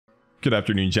Good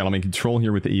afternoon, gentlemen. Control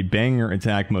here with a banger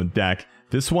attack mode deck.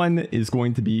 This one is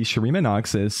going to be Shurima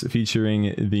Noxus,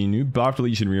 featuring the new buffed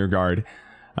Legion Rearguard.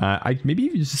 Maybe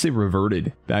you just say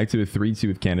reverted back to a 3-2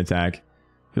 with can attack.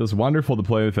 Feels wonderful to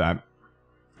play with that,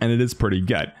 and it is pretty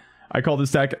good. I call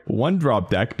this deck one drop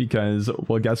deck because,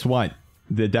 well, guess what?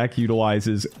 The deck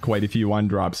utilizes quite a few one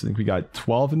drops. I think we got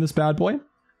 12 in this bad boy. You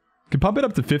can pump it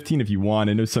up to 15 if you want.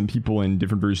 I know some people in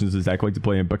different versions of this deck like to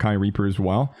play a Bakai Reaper as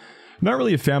well. Not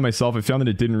really a fan myself. I found that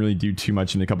it didn't really do too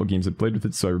much in a couple games I played with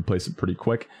it, so I replaced it pretty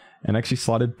quick and actually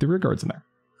slotted the Rearguards in there.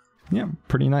 Yeah,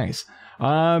 pretty nice.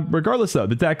 Regardless though,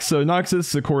 the deck, so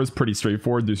Noxus, the core is pretty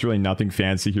straightforward. There's really nothing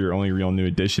fancy here. Only real new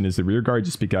addition is the Rearguard,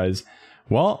 just because,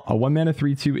 well, a 1-mana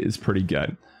 3-2 is pretty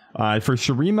good. For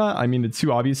Shurima, I mean, the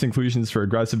two obvious inclusions for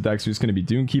aggressive decks are just going to be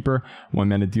Doomkeeper,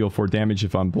 1-mana deal 4 damage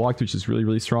if unblocked, which is really,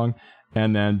 really strong.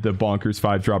 And then the bonkers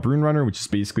 5-drop Rune Runner, which is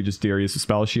basically just Darius'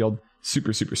 Spell Shield.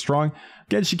 Super, super strong.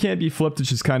 Again, she can't be flipped,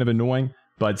 which is kind of annoying,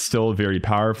 but still very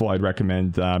powerful. I'd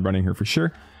recommend running her for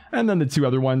sure. And then the two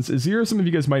other ones, Azir, some of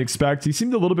you guys might expect. He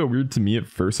seemed a little bit weird to me at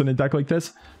first in a deck like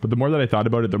this, but the more that I thought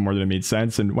about it, the more that it made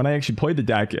sense. And when I actually played the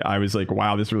deck, I was like,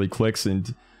 wow, this really clicks,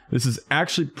 and this is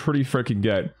actually pretty freaking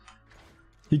good.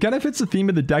 He kind of fits the theme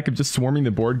of the deck of just swarming the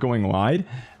board going wide,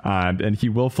 and he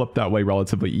will flip that way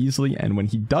relatively easily. And when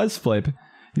he does flip,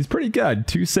 he's pretty good.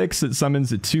 2/6, it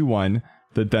summons a 2/1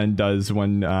 that then does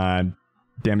 1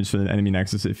 damage to the enemy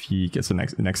Nexus if he gets a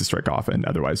Nexus strike off, and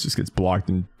otherwise just gets blocked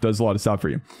and does a lot of stuff for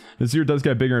you. Azir does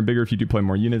get bigger and bigger if you do play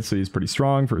more units, so he's pretty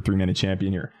strong for a 3-mana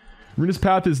champion here. Runa's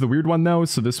Path is the weird one though,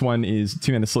 so this one is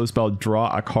 2-mana slow spell,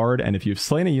 draw a card, and if you've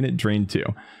slain a unit, drain 2.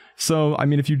 So, I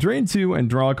mean, if you drain 2 and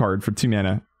draw a card for 2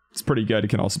 mana, it's pretty good. It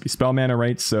can also be spell mana,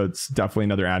 right? So it's definitely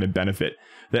another added benefit.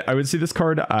 I would say this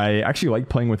card I actually like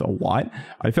playing with a lot.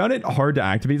 I found it hard to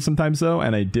activate sometimes though,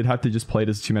 and I did have to just play it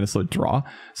as a 2-mana slow draw.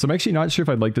 So I'm actually not sure if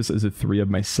I'd like this as a 3 of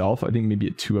myself. I think maybe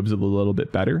a 2 of is a little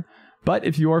bit better. But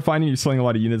if you are finding you're selling a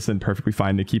lot of units, then perfectly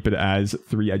fine to keep it as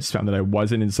 3. I just found that I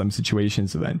wasn't in some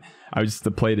situations, so then I would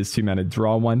just play it as 2-mana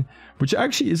draw 1, which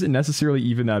actually isn't necessarily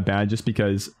even that bad, just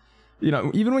because, you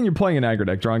know, even when you're playing an aggro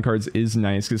deck, drawing cards is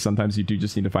nice because sometimes you do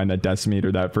just need to find that Decimate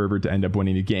or that Fervor to end up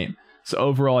winning the game. So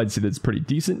overall, I'd say that's pretty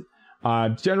decent.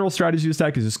 General strategy of this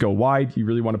deck is just go wide. You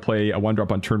really want to play a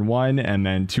 1-drop on turn 1 and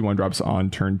then 2 1-drops on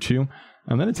turn 2,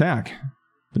 and then attack.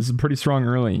 This is pretty strong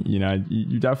early. You know,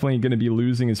 you're definitely going to be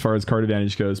losing as far as card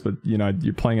advantage goes, but you know,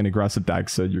 you're playing an aggressive deck,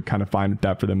 so you're kind of fine with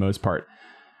that for the most part.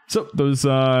 So those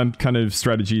kind of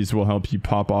strategies will help you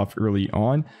pop off early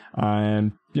on.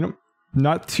 You know,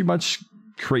 not too much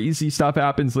crazy stuff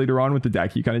happens later on with the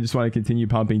deck. You kind of just want to continue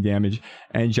pumping damage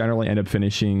and generally end up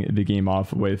finishing the game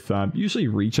off with usually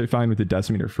Reach, I find, with the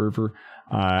Decimate or Fervor.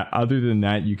 Other than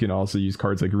that, you can also use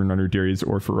cards like Rune Runner, Darius,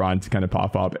 or Faran to kind of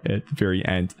pop up at the very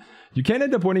end. You can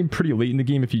end up winning pretty late in the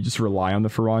game if you just rely on the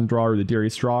Faran draw or the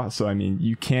Darius draw. So, I mean,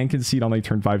 you can concede on like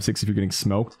turn 5, 6 if you're getting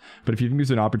smoked. But if you think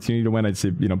there's an opportunity to win, I'd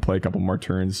say, you know, play a couple more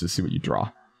turns to see what you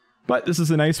draw. But this is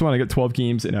a nice one. I got 12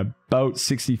 games in about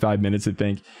 65 minutes, I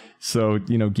think. So,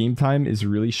 you know, game time is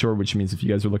really short, which means if you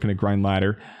guys are looking to grind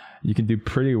ladder, you can do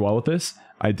pretty well with this.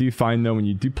 I do find, though, when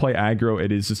you do play aggro,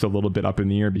 it is just a little bit up in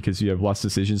the air because you have less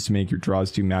decisions to make. Your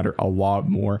draws do matter a lot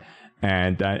more.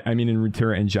 And I mean, in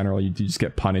Runeterra in general, you do just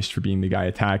get punished for being the guy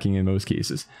attacking in most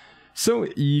cases. So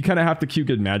you kind of have to queue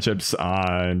good matchups.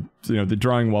 You know, the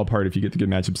drawing well part, if you get the good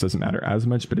matchups, doesn't matter as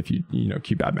much. But if you know,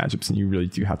 queue bad matchups, and you really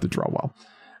do have to draw well.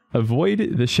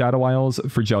 Avoid the Shadow Isles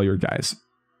for Jelliard, guys.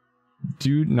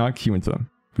 Do not queue into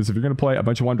them. Because if you're going to play a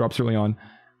bunch of 1-drops early on,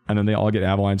 and then they all get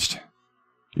avalanched,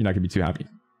 you're not going to be too happy.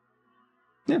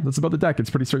 Yeah, that's about the deck. It's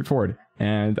pretty straightforward.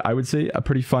 And I would say a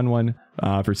pretty fun one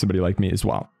for somebody like me as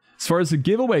well. As far as the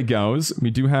giveaway goes,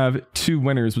 we do have 2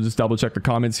 winners. We'll just double check the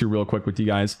comments here real quick with you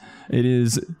guys. It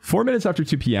is 4 minutes after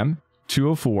 2 p.m.,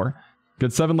 2:04.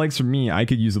 Got 7 likes from me. I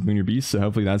could use a Lunar Beast, so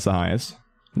hopefully that's the highest.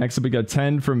 Next up, we got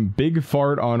 10 from Big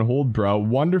Fart on Hold Bro.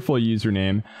 Wonderful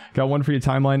username. Got 1 for your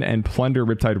timeline and Plunder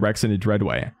Riptide Rex into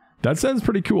Dreadway. That sounds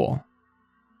pretty cool.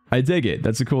 I dig it.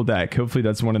 That's a cool deck. Hopefully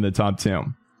that's one in the top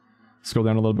 2. Scroll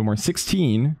down a little bit more.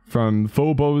 16 from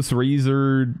Phobos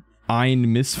Razor Ein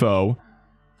Misfo.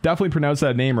 Definitely pronounced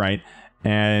that name right.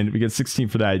 And we get 16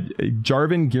 for that.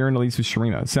 Jarvan, Garen, Elise with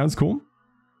Shurima. Sounds cool.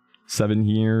 7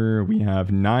 here. We have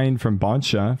 9 from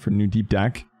Boncha for new deep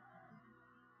deck.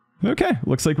 Okay,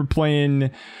 looks like we're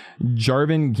playing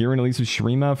Jarvan, Garen, Elise with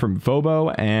Shurima from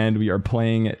Phobo, and we are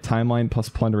playing Timeline plus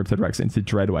Plunder Riptide Rex into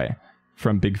Dreadway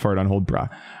from Big Fart on Hold Bra.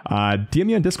 DM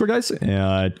me on Discord, guys.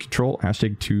 Control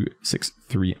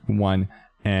 #2631,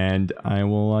 and I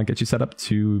will get you set up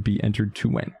to be entered to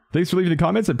win. Thanks for leaving the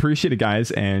comments. I appreciate it,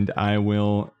 guys, and I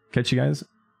will catch you guys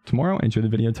tomorrow. Enjoy the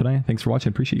video today. Thanks for watching.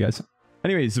 Appreciate you guys.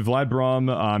 Anyways, Vlad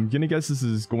Braum, I'm gonna guess this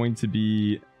is going to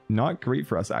be not great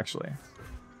for us, actually.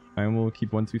 And we'll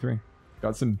keep 1, 2, 3.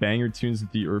 Got some banger tunes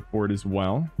at the Earth board as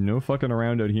well. No fucking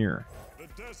around out here.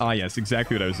 Ah, yes,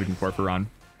 exactly what I was looking for Ron.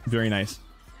 Very nice.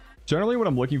 Generally, what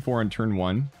I'm looking for on turn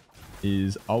 1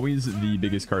 is always the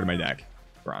biggest card in my deck.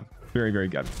 Ron. Very, very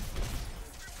good.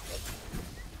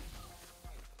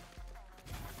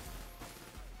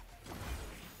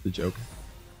 The joke.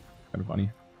 Kind of funny.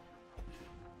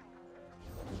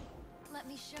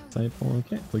 Type 4,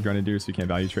 okay. Play Grenadier so you can't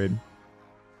value trade.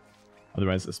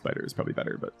 Otherwise, the Spider is probably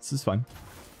better, but this is fun.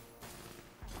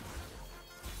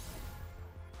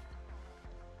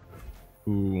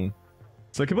 Ooh.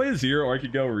 So I could play Azir, or I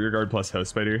could go Rearguard plus House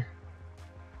Spider.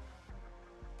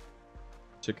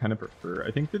 Which I kind of prefer.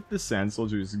 I think that the Sand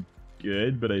Soldier is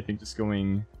good, but I think just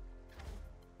going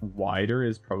wider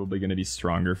is probably going to be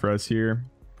stronger for us here.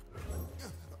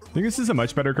 I think this is a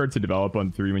much better card to develop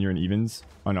on 3 when you're in evens.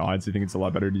 On odds, I think it's a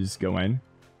lot better to just go in.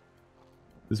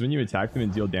 Because when you attack them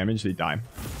and deal damage, they die.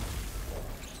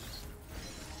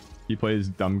 He plays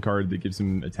dumb card that gives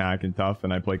him attack and tough,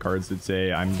 and I play cards that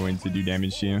say I'm going to do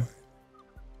damage to you.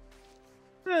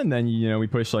 And then, you know, we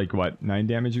push like, what, 9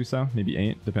 damage or so? Maybe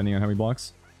 8, depending on how he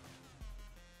blocks.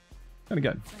 Kind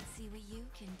of good. Let's see what you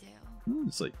can do.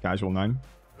 Just like casual 9.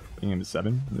 Putting him to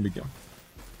 7. No big deal.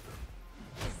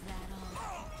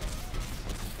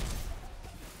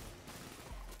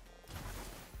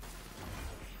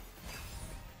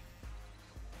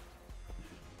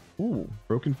 Ooh,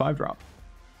 broken 5-drop.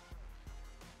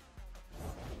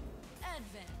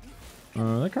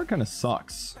 That card kind of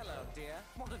sucks. Hello, dear.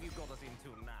 What have you got us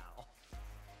into now?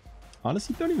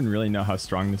 Honestly, don't even really know how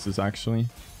strong this is actually.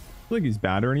 I feel like he's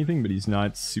bad or anything, but he's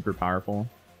not super powerful.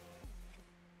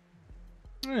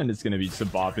 And it's going to be just a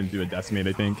bop into a decimate,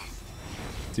 I think.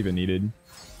 It's even needed.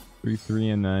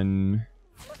 3-3 and then...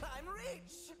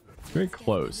 very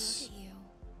close.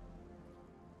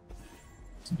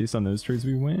 So based on those trades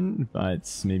we win, but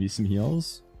maybe some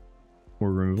heals.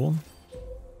 Or removal.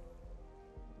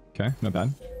 Okay, not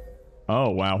bad. Oh,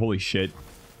 wow. Holy shit.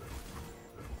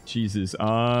 Jesus.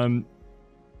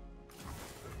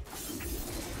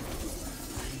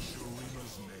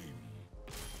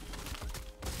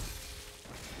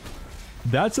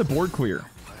 That's a board clear.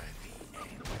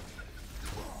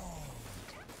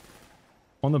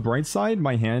 On the bright side,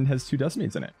 my hand has 2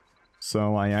 decimates in it.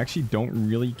 So I actually don't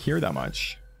really care that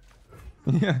much.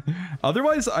 Yeah.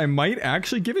 Otherwise, I might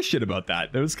actually give a shit about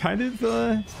that. That was kind of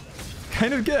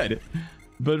good.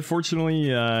 But fortunately,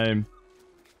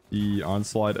 the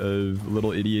onslaught of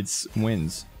little idiots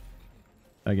wins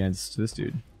against this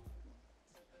dude.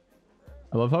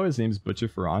 I love how his name's Butcher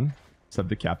Ferran. Except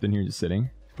the captain here just sitting,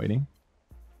 waiting.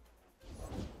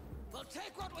 We'll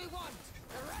take what we want.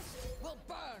 The rest will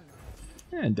burn.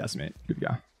 And decimate. Good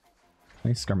guy.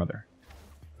 Thanks, Scarmother.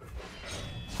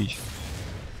 Sheesh.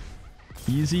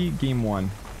 Easy game 1.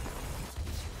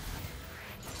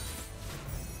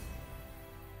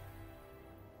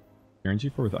 Garen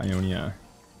J4 with Ionia.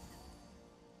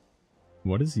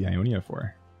 What is the Ionia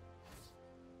for?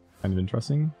 Kind of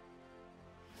interesting.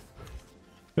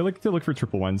 I like to look for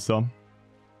triple 1 still.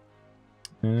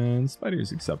 And Spider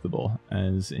is acceptable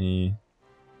as a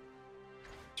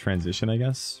transition, I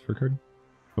guess, for card.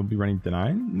 We'll be running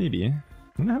Deny? Maybe. I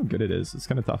don't know how good it is. It's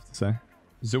kind of tough to say.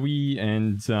 Zoe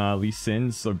and Lee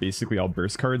Sin, so basically all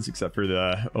burst cards except for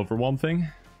the Overwhelm thing.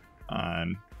 I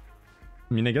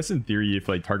mean, I guess in theory, if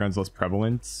like Targon's less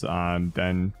prevalent,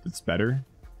 then it's better.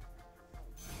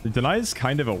 The Deny is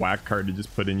kind of a whack card to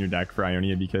just put in your deck for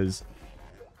Ionia because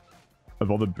of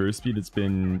all the burst speed it's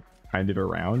been kind of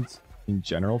around in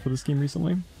general for this game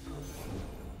recently.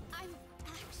 I'm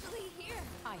actually here.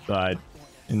 But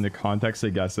in the context, I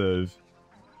guess, of...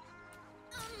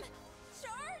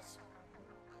 Charge?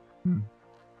 I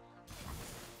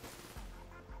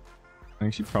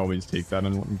think she'd probably just take that,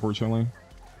 unfortunately.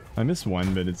 I missed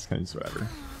one, but it's kind of just whatever.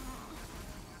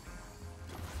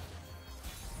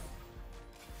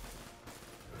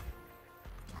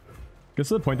 I guess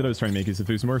the point that I was trying to make is if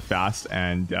there's more fast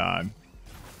and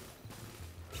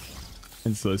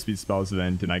slow speed spells,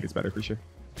 then Deny gets better for sure.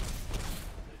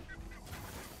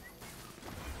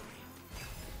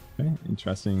 Okay,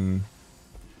 interesting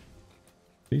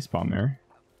face palm there.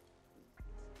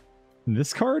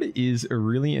 This card is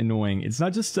really annoying. It's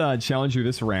not just Challenger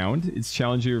this round, it's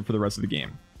Challenger for the rest of the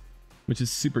game, which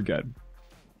is super good.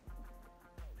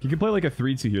 You can play like a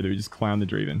 3-2 here that we just clown the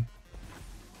Draven.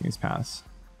 Nice pass.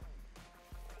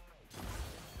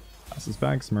 Pass this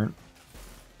back, smart.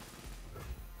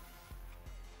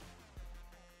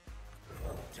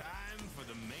 Time for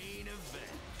the main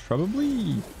event.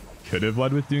 Probably could have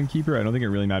led with Dunekeeper. I don't think it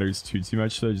really matters too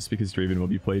much though, just because Draven will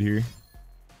be played here.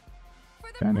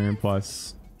 Banner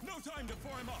plus. No time to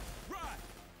form up. Right.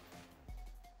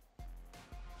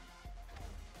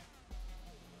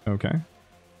 Okay.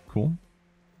 Cool.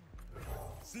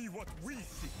 See what we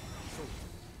see.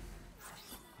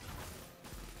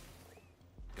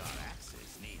 God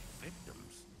axes need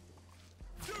victims.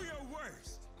 Do your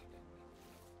worst.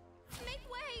 Make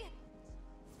way!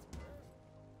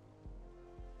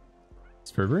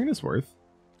 Is Fervoring is worth?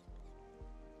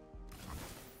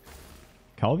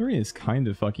 Cavalry is kind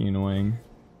of fucking annoying.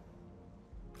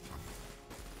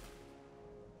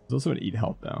 There's also an 8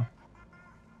 health though.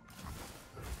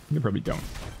 You probably don't.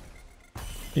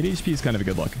 8 HP is kind of a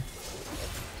good look.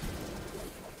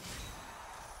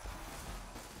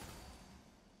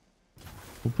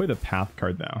 We'll play the path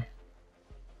card though.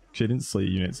 Actually, I didn't slay a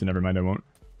unit, so never mind, I won't.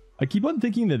 I keep on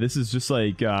thinking that this is just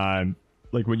like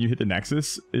when you hit the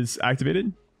Nexus is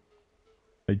activated.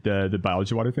 Like the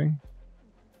biology water thing.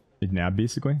 Like nab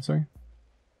basically, sorry.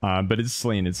 But it's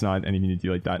slain, it's not anything to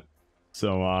do like that.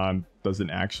 So doesn't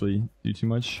actually do too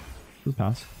much. Just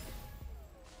pass.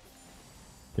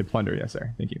 Okay, plunder, yes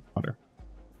sir. Thank you. Plunder.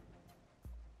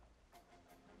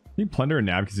 I think plunder and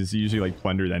nab because it's usually like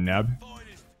plunder then nab.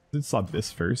 Let's stop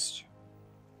this first.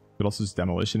 But also just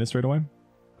demolitionist right away.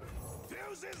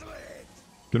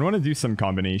 Gonna want to do some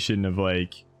combination of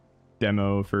like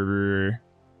demo, fervor,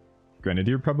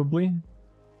 grenadier probably.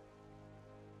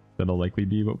 That'll likely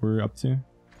be what we're up to.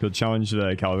 He'll challenge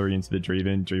the cavalry into the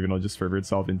Draven. Draven will just fervor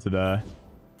itself into the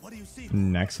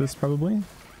Nexus probably.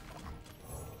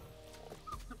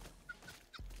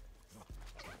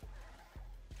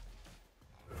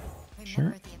 Sure.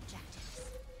 Remember the objectives.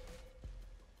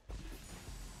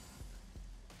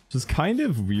 Which is kind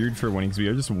of weird for winning because we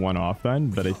are just one off then,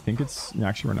 but I think it's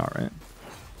actually we're not, right?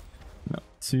 No.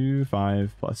 2,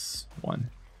 5 plus 1.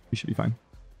 We should be fine.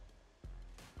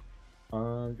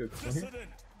 Go this one here.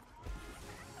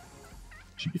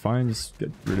 Should be fine. Just get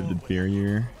rid of the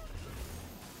barrier.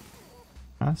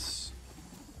 Pass.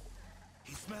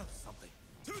 He smells something.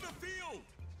 To the field.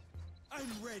 I'm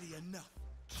ready enough.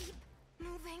 Keep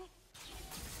moving.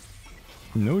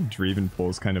 No Draven pull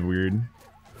is kind of weird.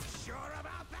 Sure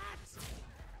about that?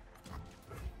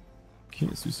 Okay,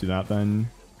 so let's do that then.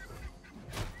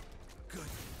 Good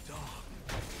dog.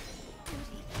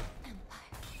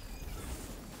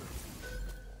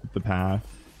 The path.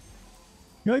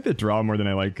 I like the draw more than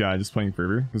I like just playing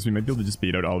Fervor, because we might be able to just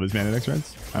beat out all of his mana next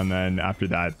rounds. And then after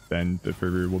that, then the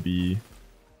Fervor will be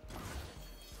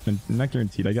not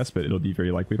guaranteed, I guess, but it'll be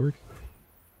very likely to work.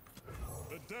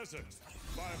 The desert.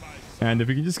 By my side. And if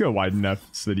we can just go wide enough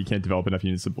so that he can't develop enough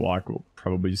units to block, we'll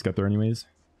probably just get there anyways.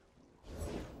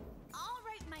 I'll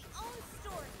write my own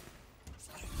story.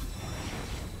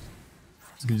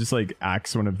 So you can just like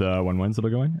axe one of the 1/1s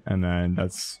that'll go in, and then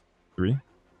that's 3.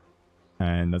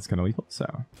 And that's kind of lethal, so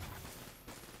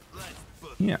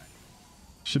yeah,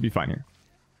 should be fine here.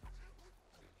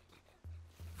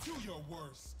 Do your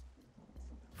worst.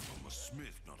 I'm a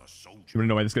smith, not a soldier. You want to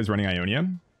know why this guy's running Ionia?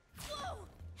 Whoa!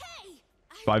 Hey!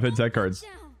 5 head tech cards.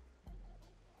 Down.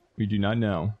 We do not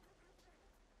know.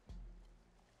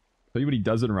 Tell you what he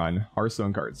doesn't run: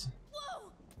 Hearthstone cards. Whoa!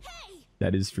 Hey!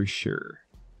 That is for sure.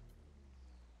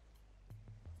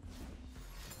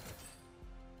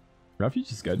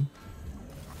 Refuge is good.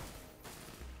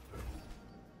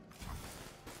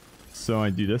 So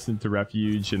I do this into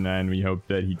Refuge, and then we hope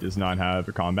that he does not have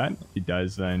a combat. If he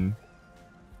does, then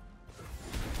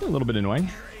a little bit annoying.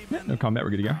 Yeah, no combat,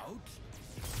 we're good to go.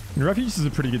 And Refuge is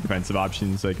a pretty good defensive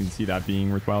option, so I can see that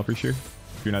being worthwhile for sure.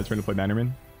 If you're not trying to play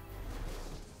Bannerman.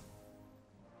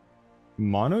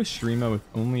 Mono Shrima with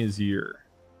only Azir.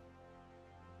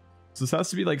 So this has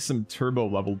to be like some turbo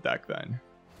level deck then.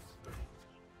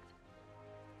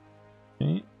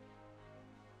 Okay.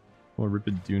 We'll rip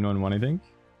a Dune on 1, I think.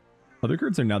 Other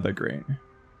cards are not that great.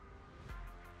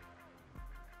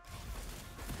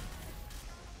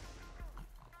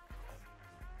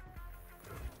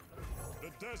 The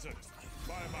desert.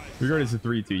 By my Rearguard is a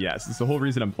 3/2, yes. It's the whole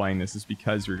reason I'm playing this is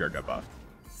because Rearguard got buffed.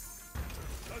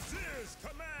 Azir's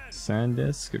command.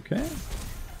 Sandisk, okay.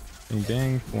 Bang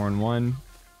bang, 4/1.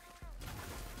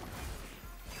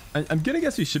 I'm gonna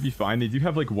guess we should be fine. They do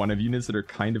have like one of units that are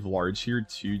kind of large here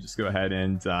too. Just go ahead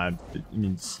and I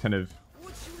mean, just kind of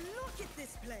Would you look at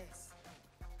this place?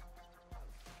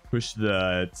 push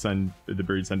the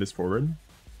bird Sandisk forward.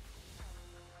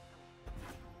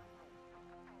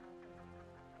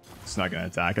 It's not gonna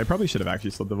attack. I probably should have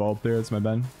actually slid the vault there. That's my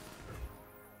bad.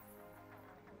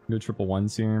 Go triple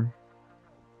 1s here.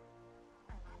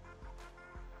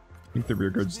 I think the rear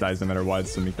guard just dies no matter what,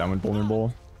 so make that one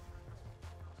vulnerable.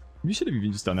 We should have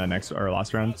even just done that next or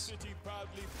last round.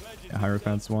 A higher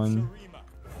defense one.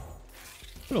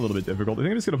 Been a little bit difficult. I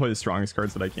think I'm just gonna play the strongest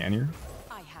cards that I can here.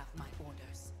 I have my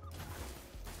orders.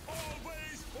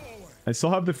 Always forward. I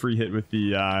still have the free hit with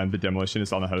the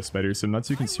demolitionist on the house spider, so I'm not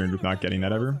too concerned with not getting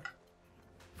that ever.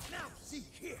 Now see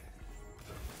here.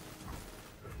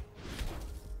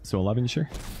 So 11, sure.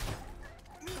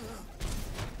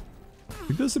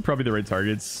 I think those are probably the right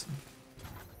targets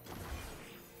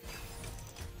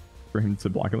for him to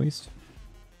block at least.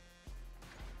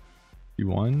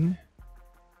 T1.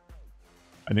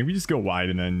 I think we just go wide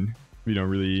and then we don't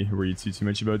really worry too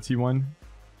much about T1.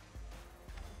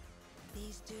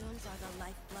 These dunes are the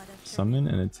lifeblood of Summon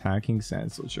an attacking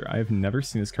Sand Soldier. I have never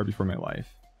seen this card before in my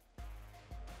life.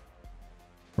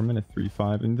 4 mana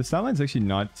 3/5, and the stat line's actually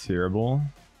not terrible.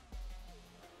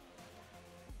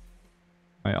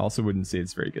 I also wouldn't say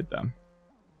it's very good though.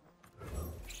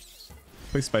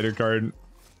 Play spider card.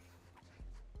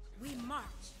 We march.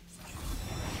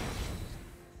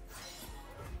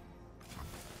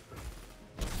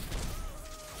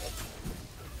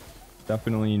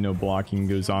 Definitely no blocking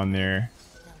goes on there.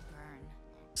 they'll burn.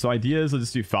 So idea is I'll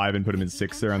just do 5 and put him in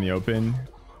 6 there on the open.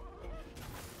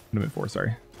 Put him at 4,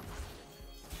 sorry.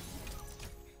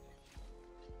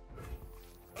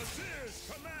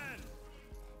 Azir's command.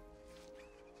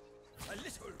 A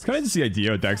little. It's kind of just the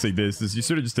idea with decks like this is you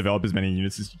sort of just develop as many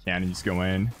units as you can and just go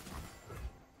in.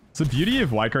 So the beauty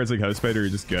of white cards like House Spider are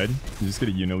just good. You just get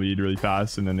a unit lead really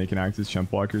fast and then they can act as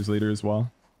chump blockers later as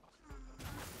well.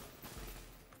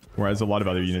 Whereas a lot of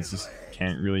other units just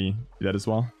can't really do that as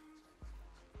well.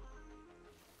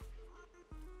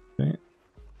 Okay.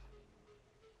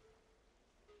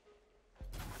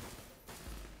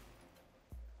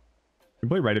 I can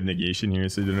play Rite of Negation here,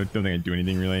 so I don't think I do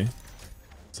anything really.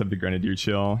 Let's have the Grenadier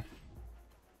chill.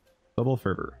 Double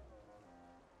Fervor.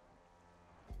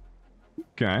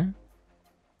 Okay.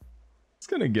 It's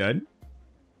kind of good.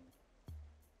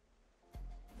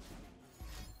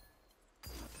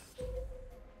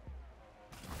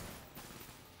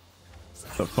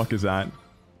 What the fuck is that?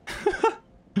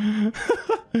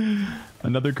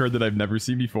 Another card that I've never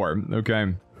seen before.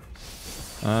 Okay.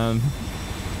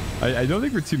 I don't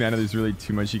think for 2 mana there's really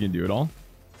too much you can do at all.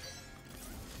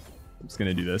 I'm just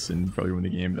gonna do this and probably win the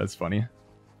game. That's funny.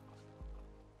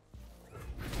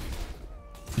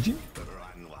 Did you?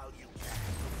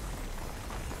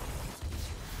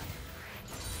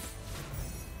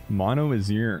 Mono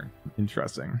Azir.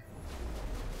 Interesting.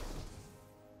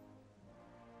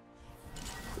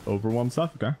 Overwhelm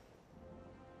stuff? Okay.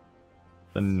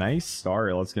 The nice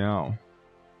star. Let's go.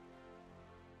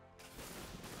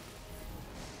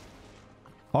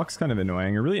 Hawk's kind of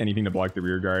annoying, or really anything to block the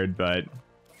rear guard, but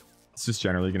it's just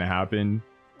generally going to happen.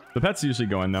 The pets usually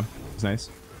go in though. It's nice.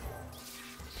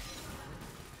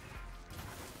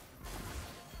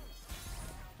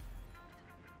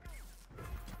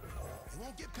 They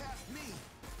won't get past me.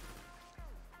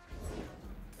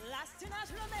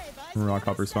 Rock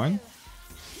Hopper's fine.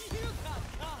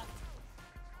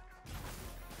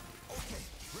 Okay,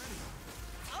 ready.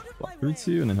 Block through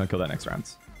 2, and then he'll kill that next round.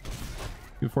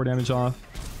 Do 4 damage off.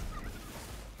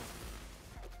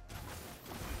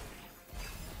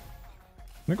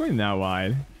 I'm not going that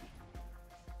wide.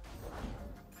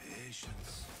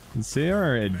 Patience. I'd say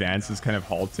our advance is kind of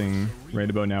halting right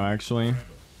about now, actually. I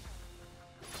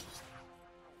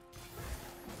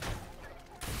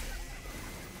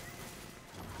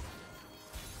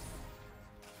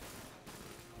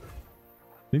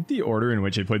think the order in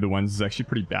which I played the ones is actually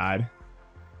pretty bad.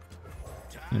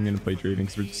 I'm gonna play Draven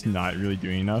because we're just not really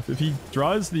doing enough. If he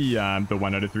draws the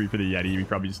 1 out of 3 for the Yeti, we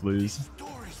probably just lose.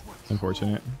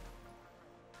 Unfortunate.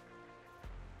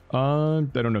 I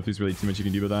don't know if there's really too much you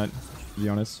can do with that, to be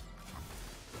honest.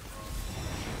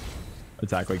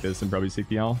 Attack like this and probably take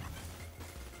the L.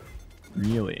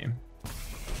 Really?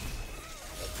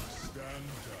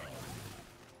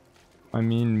 I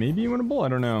mean, maybe winnable? I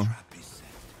don't know.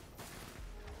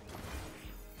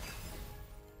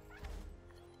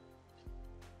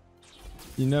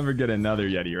 You never get another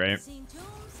Yeti, right? Seen tombs,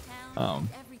 towns, Oh. and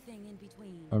everything in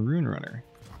between. A Rune Runner.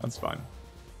 That's fun.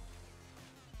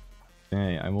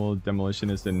 Okay, I will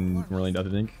Demolitionist and Whirling Death,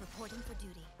 I think. Reporting for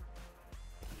duty.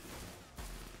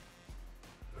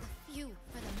 The few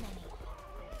for the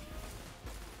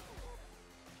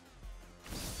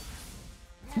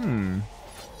many.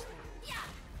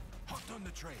 Hot on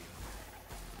the trail.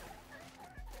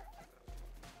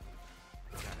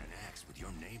 Got an axe with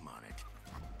your name on it.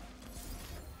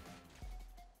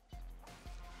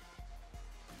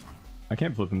 I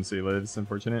can't flip him so he lives,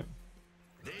 unfortunate.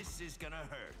 This is gonna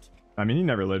hurt. I mean, he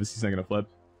never lives. He's not gonna flip.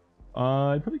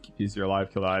 I'd probably keep Azir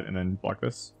alive, kill that, and then block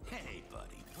this. Hey,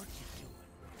 buddy, what you doing?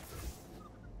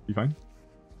 You fine?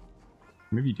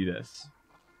 Maybe you do this.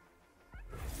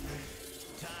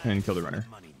 And kill the runner.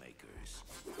 Money makers.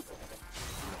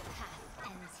 Path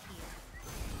ends here.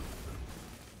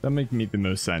 That make the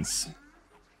most sense.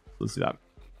 Let's do that.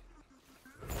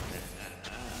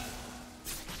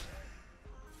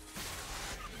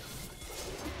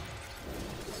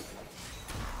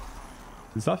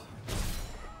 Good stuff.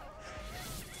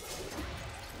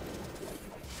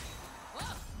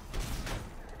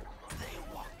 They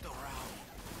walked around.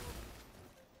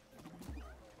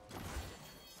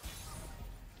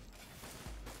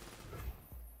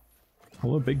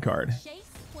 Hello, big card. Chase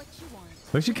what you want.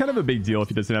 It's actually kind of a big deal if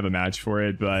he doesn't have a match for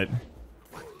it, but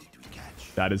What did we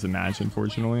catch? that is a match,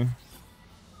 unfortunately.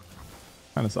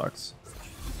 Kind of sucks.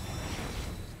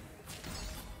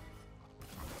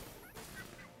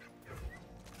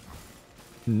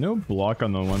 No block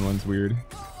on the 1/1's weird.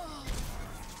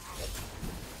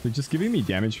 They're just giving me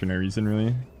damage for no reason,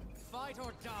 really. Fight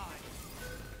or die.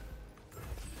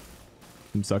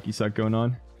 Some sucky suck going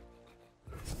on.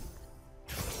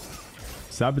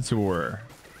 Saboteur.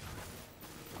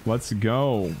 Let's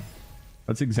go.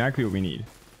 That's exactly what we need.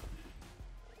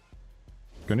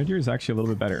 Grenadier is actually a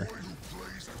little bit better.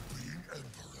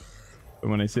 But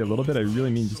when I say a little bit, I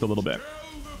really mean just a little bit.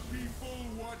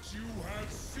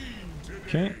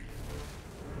 Okay.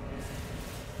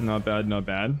 Not bad, not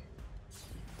bad.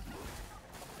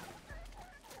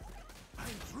 I'm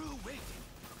through waiting.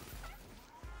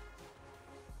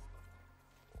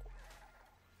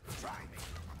 Try me.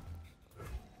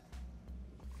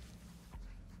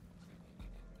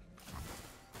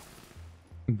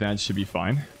 That should be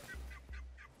fine.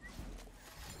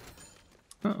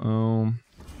 Uh-oh.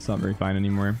 It's not very fine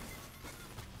anymore.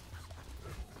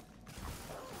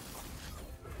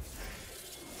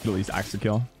 At least axe to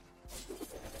kill.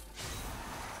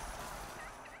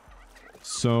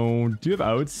 So, do you have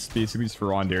outs? Basically just for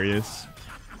Raw and Darius.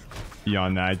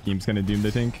 Beyond that, game's kind of doomed, I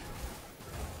think.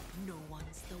 No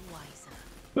one's the wiser.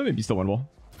 But maybe still winnable.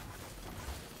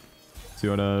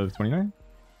 2 out of 29?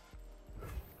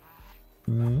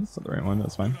 That's not the right one,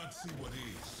 that's fine. Not see what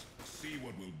is, see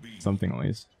what will be. Something at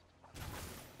least.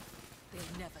 They'll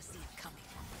never see it coming.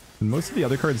 And most of the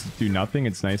other cards do nothing.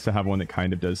 It's nice to have one that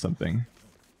kind of does something.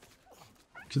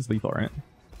 Which is lethal, right?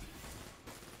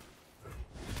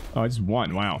 Oh, I just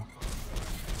won. Wow.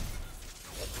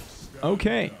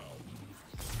 Okay.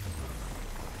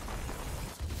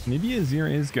 Maybe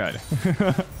Azir is good.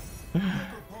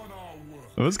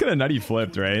 Well, that's kind of nutty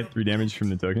flipped, right? 3 damage from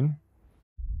the token.